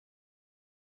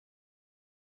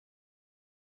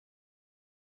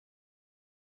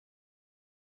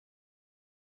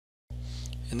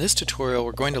In this tutorial,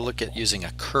 we're going to look at using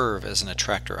a curve as an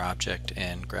attractor object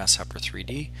in Grasshopper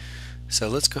 3D. So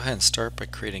let's go ahead and start by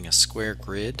creating a square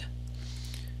grid,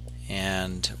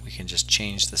 and we can just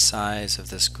change the size of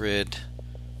this grid,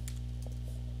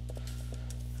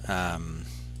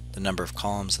 the number of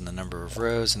columns and the number of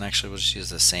rows, and actually we'll just use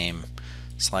the same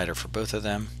slider for both of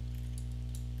them.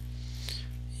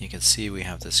 You can see we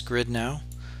have this grid now.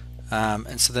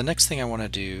 And so the next thing I want to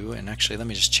do, and actually let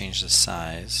me just change the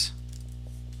size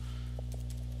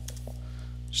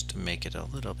just to make it a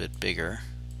little bit bigger.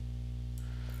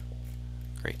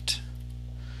 Great.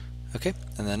 Okay,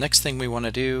 and the next thing we want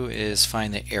to do is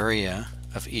find the area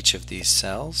of each of these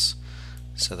cells.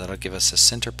 So that'll give us a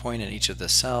center point in each of the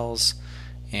cells,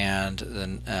 and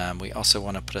then we also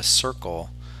want to put a circle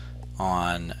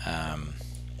on,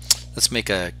 let's make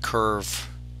a curve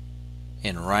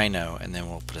in Rhino, and then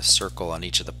we'll put a circle on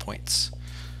each of the points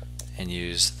and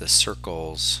use the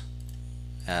circles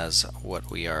as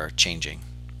what we are changing,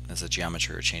 as the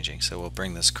geometry we're changing. So we'll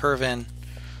bring this curve in,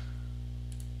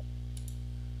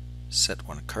 set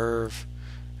one curve,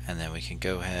 and then we can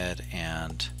go ahead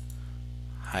and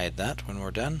hide that when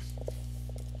we're done.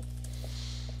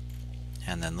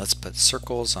 And then let's put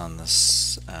circles on the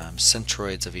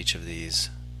centroids of each of these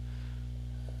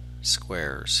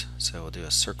squares. So we'll do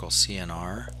a circle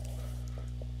CNR.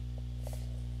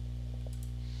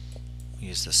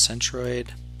 Use the centroid,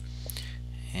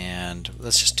 and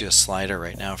let's just do a slider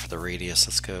right now for the radius.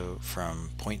 Let's go from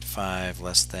 0.5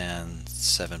 less than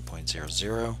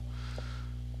 7.00,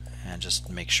 and just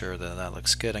make sure that that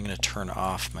looks good. I'm going to turn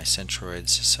off my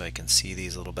centroids just so I can see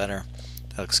these a little better.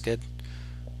 That looks good.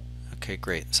 Okay,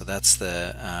 great. So that's the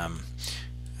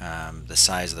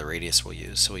size of the radius we'll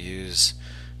use. So we'll use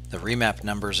the remap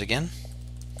numbers again,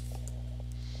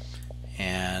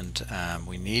 and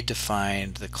we need to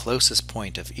find the closest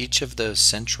point of each of those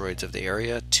centroids of the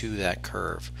area to that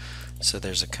curve. So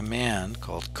there's a command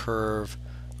called curve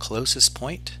closest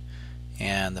point,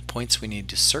 and the points we need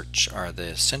to search are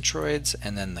the centroids,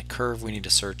 and then the curve we need to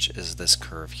search is this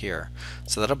curve here.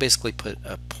 So that'll basically put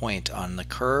a point on the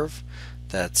curve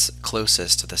that's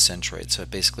closest to the centroid. So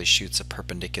it basically shoots a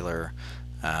perpendicular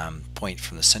point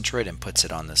from the centroid and puts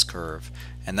it on this curve,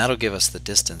 and that'll give us the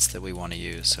distance that we want to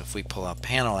use. So if we pull a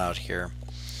panel out here,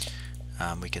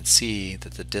 we can see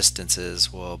that the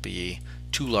distances will be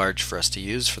too large for us to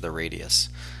use for the radius.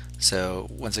 So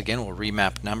once again, we'll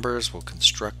remap numbers, we'll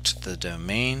construct the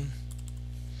domain,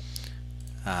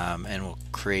 and we'll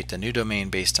create the new domain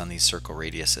based on these circle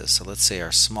radiuses. So let's say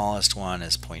our smallest one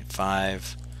is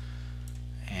 0.5,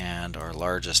 and our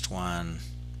largest one,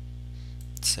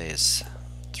 let's say, is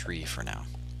 3 for now,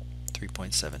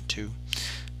 3.72.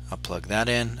 I'll plug that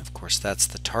in. Of course, that's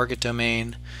the target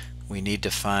domain. We need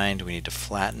to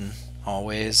flatten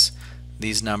always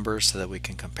these numbers so that we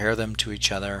can compare them to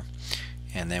each other,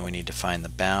 and then we need to find the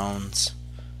bounds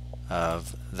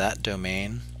of that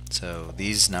domain. So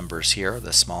these numbers here,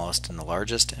 the smallest and the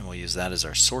largest, and we'll use that as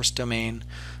our source domain.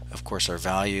 Of course, our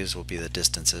values will be the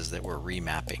distances that we're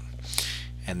remapping.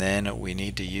 And then we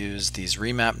need to use these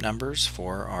remap numbers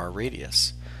for our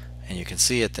radius. And you can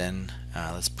see it then,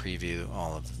 let's preview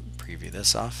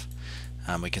this off.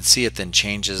 We can see it then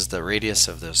changes the radius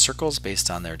of those circles based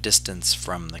on their distance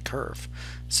from the curve.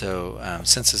 So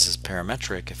since this is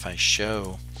parametric, if I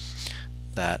show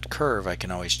that curve, I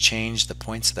can always change the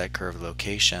points of that curve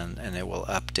location, and it will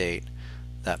update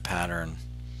that pattern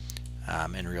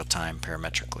in real time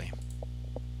parametrically.